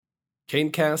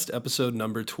CaneCast episode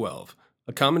number 12,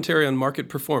 a commentary on market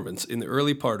performance in the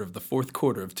early part of the fourth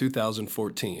quarter of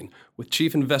 2014 with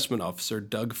Chief Investment Officer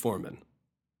Doug Foreman.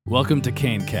 Welcome to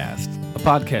CaneCast, a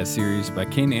podcast series by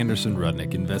Kane Anderson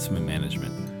Rudnick Investment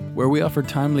Management, where we offer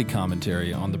timely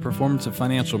commentary on the performance of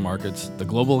financial markets, the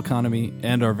global economy,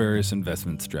 and our various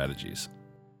investment strategies.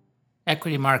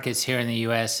 Equity markets here in the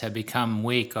U.S. have become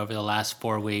weak over the last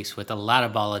 4 weeks with a lot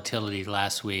of volatility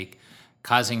last week,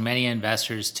 causing many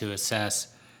investors to assess,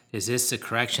 is this the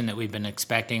correction that we've been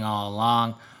expecting all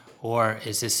along, or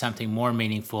is this something more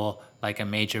meaningful like a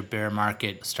major bear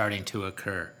market starting to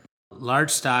occur?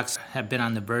 Large stocks have been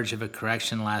on the verge of a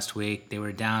correction last week. They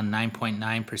were down 9.9%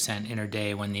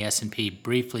 intraday when the S&P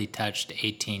briefly touched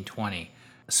 1820.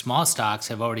 Small stocks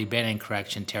have already been in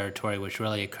correction territory, which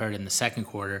really occurred in the second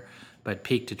quarter, but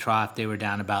peak to trough, they were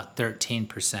down about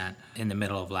 13% in the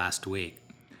middle of last week.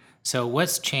 So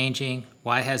what's changing?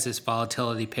 Why has this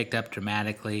volatility picked up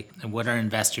dramatically? And what are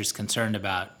investors concerned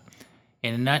about?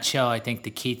 In a nutshell, I think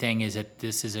the key thing is that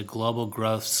this is a global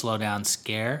growth slowdown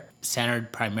scare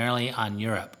centered primarily on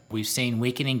Europe. We've seen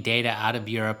weakening data out of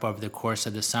Europe over the course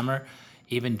of the summer.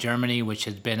 Even Germany, which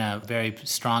has been a very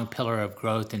strong pillar of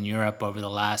growth in Europe over the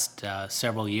last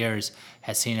several years,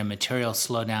 has seen a material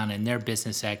slowdown in their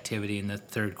business activity in the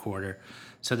third quarter.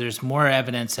 So there's more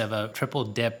evidence of a triple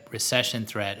dip recession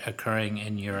threat occurring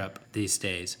in Europe these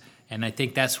days. And I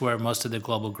think that's where most of the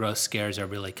global growth scares are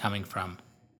really coming from.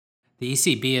 The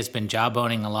ECB has been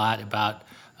jawboning a lot about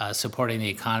supporting the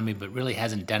economy, but really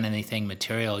hasn't done anything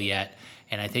material yet.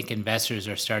 And I think investors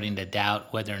are starting to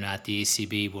doubt whether or not the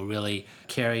ECB will really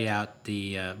carry out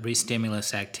the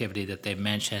re-stimulus activity that they've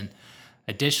mentioned.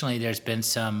 Additionally, there's been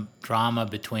some drama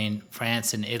between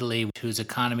France and Italy, whose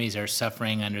economies are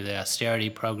suffering under the austerity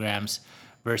programs,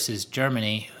 versus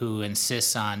Germany, who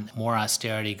insists on more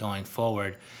austerity going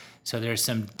forward. So there's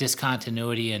some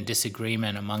discontinuity and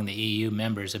disagreement among the EU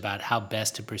members about how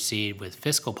best to proceed with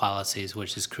fiscal policies,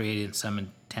 which is creating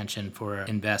some tension for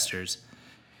investors.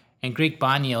 And Greek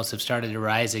bond yields have started to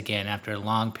rise again after a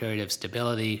long period of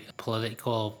stability.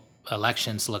 Political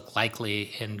elections look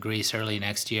likely in Greece early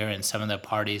next year, and some of the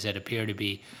parties that appear to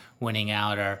be winning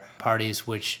out are parties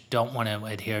which don't want to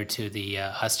adhere to the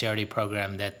austerity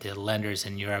program that the lenders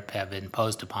in Europe have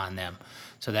imposed upon them.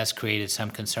 So that's created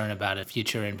some concern about a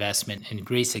future investment in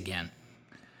Greece again.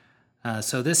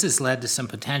 So this has led to some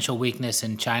potential weakness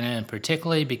in China, and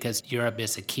particularly because Europe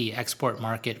is a key export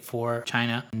market for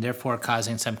China, and therefore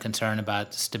causing some concern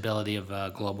about the stability of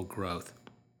global growth.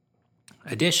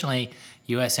 Additionally,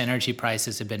 U.S. energy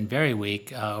prices have been very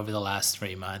weak over the last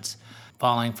 3 months,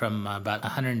 falling from about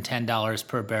 $110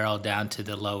 per barrel down to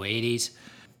the low 80s.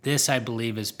 This, I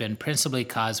believe, has been principally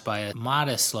caused by a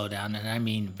modest slowdown, and I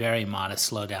mean very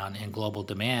modest slowdown in global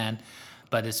demand,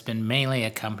 but it's been mainly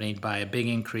accompanied by a big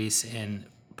increase in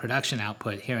production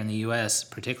output here in the U.S.,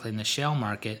 particularly in the shale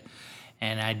market.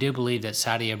 And I do believe that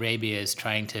Saudi Arabia is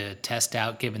trying to test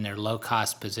out, given their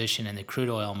low-cost position in the crude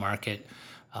oil market,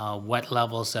 what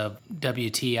levels of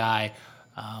WTI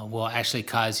will actually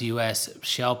cause U.S.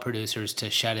 shale producers to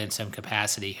shut in some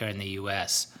capacity here in the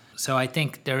U.S. So I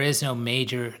think there is no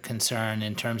major concern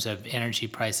in terms of energy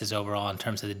prices overall. In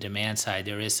terms of the demand side,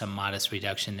 there is some modest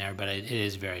reduction there, but it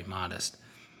is very modest.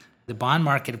 The bond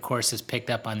market, of course, has picked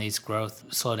up on these growth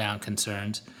slowdown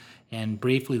concerns. And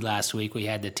briefly last week, we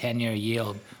had the 10-year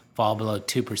yield fall below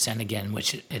 2% again,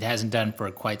 which it hasn't done for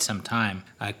quite some time.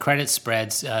 Credit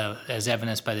spreads, as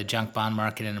evidenced by the junk bond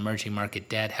market and emerging market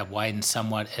debt, have widened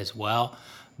somewhat as well,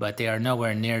 but they are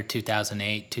nowhere near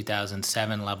 2008,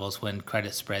 2007 levels when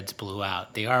credit spreads blew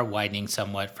out. They are widening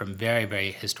somewhat from very,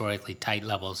 very historically tight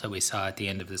levels that we saw at the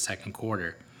end of the second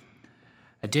quarter.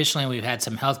 Additionally, we've had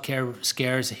some healthcare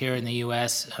scares here in the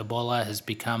U.S. Ebola has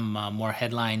become more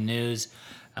headline news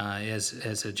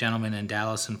as a gentleman in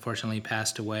Dallas unfortunately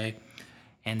passed away.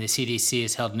 And the CDC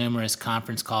has held numerous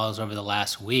conference calls over the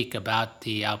last week about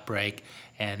the outbreak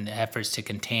and efforts to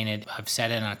contain it. I've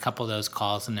sat in on a couple of those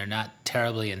calls, and they're not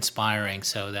terribly inspiring,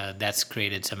 so that's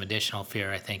created some additional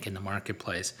fear, I think, in the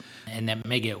marketplace. And that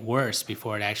may get worse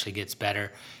before it actually gets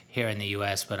better here in the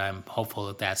U.S., but I'm hopeful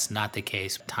that that's not the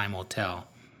case. Time will tell.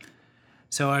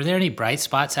 So are there any bright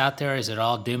spots out there? Is it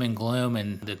all doom and gloom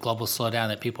and the global slowdown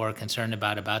that people are concerned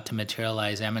about to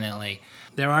materialize imminently?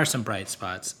 There are some bright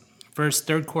spots. First,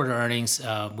 third quarter earnings,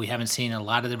 we haven't seen a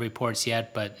lot of the reports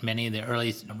yet, but many of the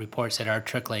early reports that are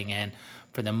trickling in,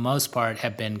 for the most part,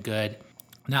 have been good.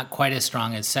 Not quite as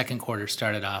strong as second quarter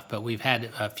started off, but we've had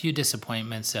a few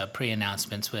disappointments,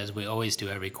 pre-announcements, as we always do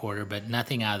every quarter, but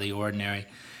nothing out of the ordinary.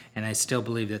 And I still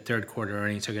believe that third quarter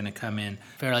earnings are going to come in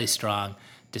fairly strong.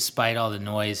 despite all the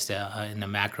noise in the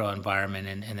macro environment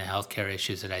and the healthcare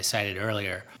issues that I cited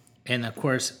earlier. And of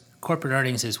course, corporate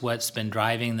earnings is what's been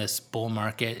driving this bull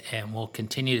market and will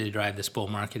continue to drive this bull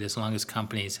market as long as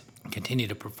companies continue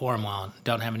to perform well.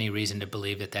 Don't have any reason to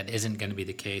believe that isn't going to be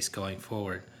the case going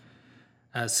forward.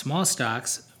 Small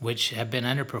stocks, which have been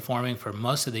underperforming for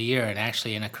most of the year and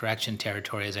actually in a correction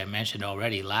territory, as I mentioned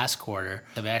already last quarter,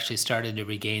 have actually started to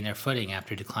regain their footing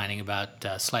after declining about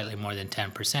slightly more than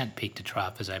 10% peak to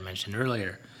trough, as I mentioned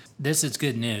earlier. This is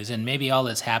good news, and maybe all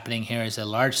that's happening here is that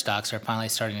large stocks are finally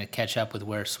starting to catch up with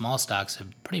where small stocks have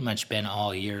pretty much been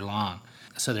all year long.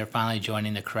 So they're finally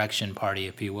joining the correction party,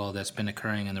 if you will, that's been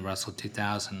occurring in the Russell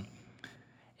 2000.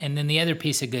 And then the other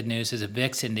piece of good news is a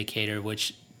VIX indicator,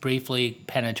 which briefly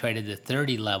penetrated the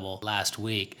 30 level last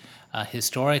week.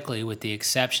 Historically, with the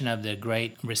exception of the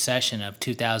Great Recession of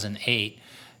 2008,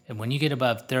 and when you get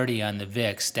above 30 on the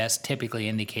VIX, that's typically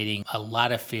indicating a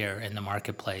lot of fear in the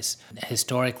marketplace.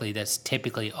 Historically, that's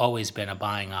typically always been a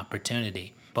buying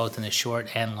opportunity, both in the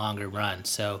short and longer run.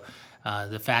 So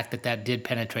the fact that did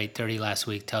penetrate 30 last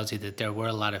week tells you that there were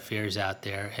a lot of fears out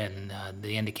there, and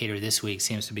the indicator this week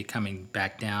seems to be coming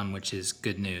back down, which is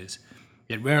good news.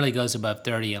 It rarely goes above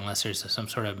 30 unless there's some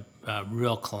sort of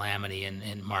real calamity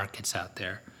in markets out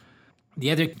there.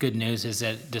 The other good news is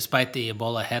that despite the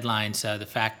Ebola headlines, the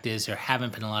fact is there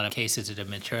haven't been a lot of cases that have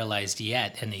materialized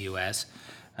yet in the U.S.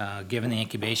 Given the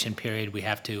incubation period, we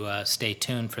have to stay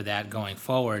tuned for that going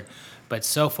forward. But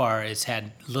so far, it's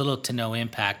had little to no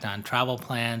impact on travel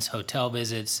plans, hotel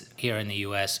visits here in the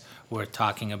U.S. we're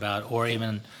talking about, or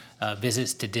even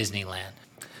visits to Disneyland.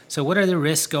 So what are the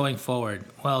risks going forward?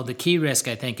 Well, the key risk,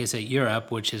 I think, is that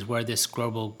Europe, which is where this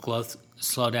global growth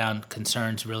slowdown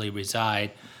concerns really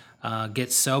reside,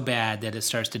 gets so bad that it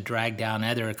starts to drag down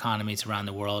other economies around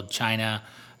the world, China,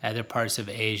 other parts of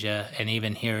Asia, and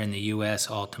even here in the U.S.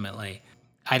 ultimately.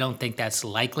 I don't think that's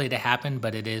likely to happen,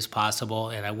 but it is possible.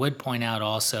 And I would point out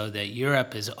also that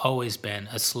Europe has always been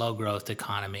a slow growth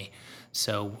economy.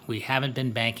 So we haven't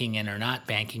been banking and are not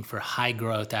banking for high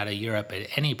growth out of Europe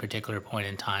at any particular point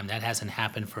in time. That hasn't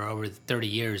happened for over 30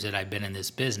 years that I've been in this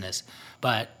business.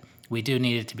 But we do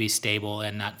need it to be stable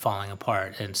and not falling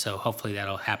apart. And so hopefully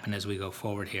that'll happen as we go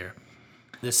forward here.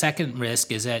 The second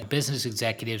risk is that business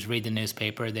executives read the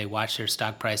newspaper, they watch their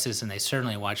stock prices, and they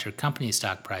certainly watch their company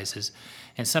stock prices.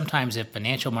 And sometimes if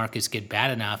financial markets get bad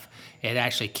enough, it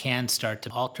actually can start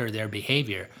to alter their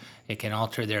behavior. It can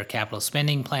alter their capital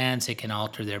spending plans, it can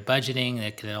alter their budgeting,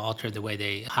 it can alter the way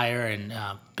they hire and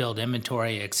build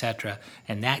inventory, etc.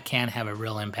 And that can have a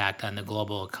real impact on the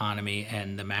global economy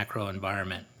and the macro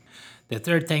environment. The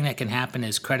third thing that can happen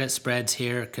is credit spreads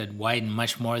here could widen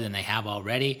much more than they have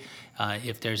already.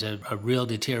 If there's a real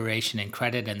deterioration in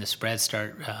credit and the spreads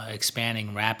start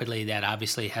expanding rapidly, that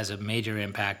obviously has a major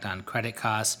impact on credit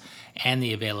costs and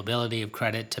the availability of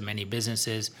credit to many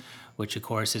businesses, which of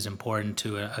course is important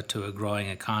to a growing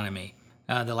economy.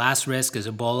 The last risk is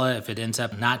Ebola. If it ends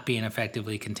up not being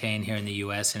effectively contained here in the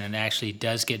U.S. and it actually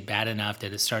does get bad enough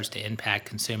that it starts to impact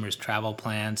consumers' travel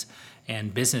plans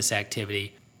and business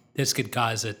activity, this could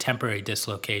cause a temporary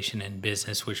dislocation in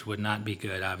business, which would not be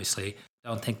good, obviously. I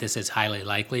don't think this is highly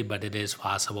likely, but it is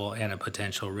possible and a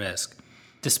potential risk.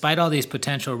 Despite all these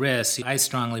potential risks, I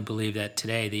strongly believe that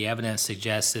today the evidence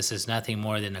suggests this is nothing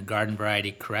more than a garden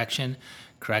variety correction.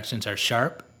 Corrections are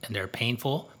sharp and they're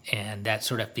painful, and that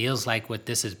sort of feels like what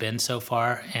this has been so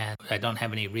far, and I don't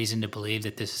have any reason to believe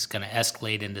that this is going to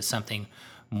escalate into something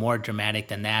more dramatic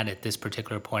than that at this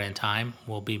particular point in time.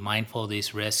 We'll be mindful of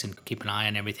these risks and keep an eye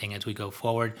on everything as we go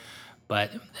forward.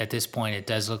 But at this point, it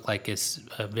does look like it's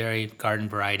a very garden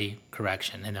variety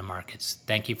correction in the markets.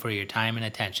 Thank you for your time and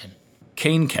attention.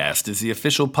 CaneCast is the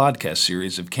official podcast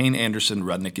series of Kayne Anderson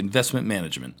Rudnick Investment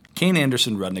Management. Kayne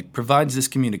Anderson Rudnick provides this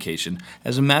communication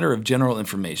as a matter of general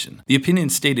information. The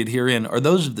opinions stated herein are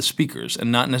those of the speakers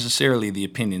and not necessarily the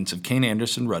opinions of Kayne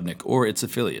Anderson Rudnick or its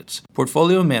affiliates.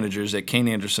 Portfolio managers at Kayne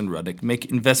Anderson Rudnick make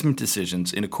investment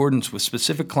decisions in accordance with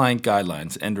specific client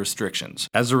guidelines and restrictions.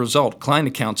 As a result, client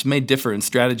accounts may differ in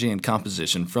strategy and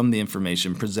composition from the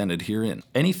information presented herein.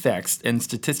 Any facts and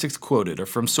statistics quoted are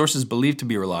from sources believed to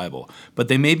be reliable, but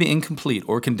they may be incomplete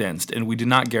or condensed, and we do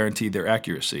not guarantee their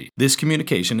accuracy. This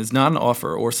communication is not an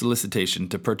offer or solicitation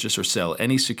to purchase or sell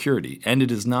any security, and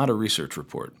it is not a research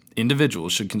report.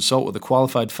 Individuals should consult with a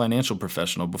qualified financial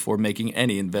professional before making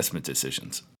any investment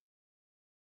decisions.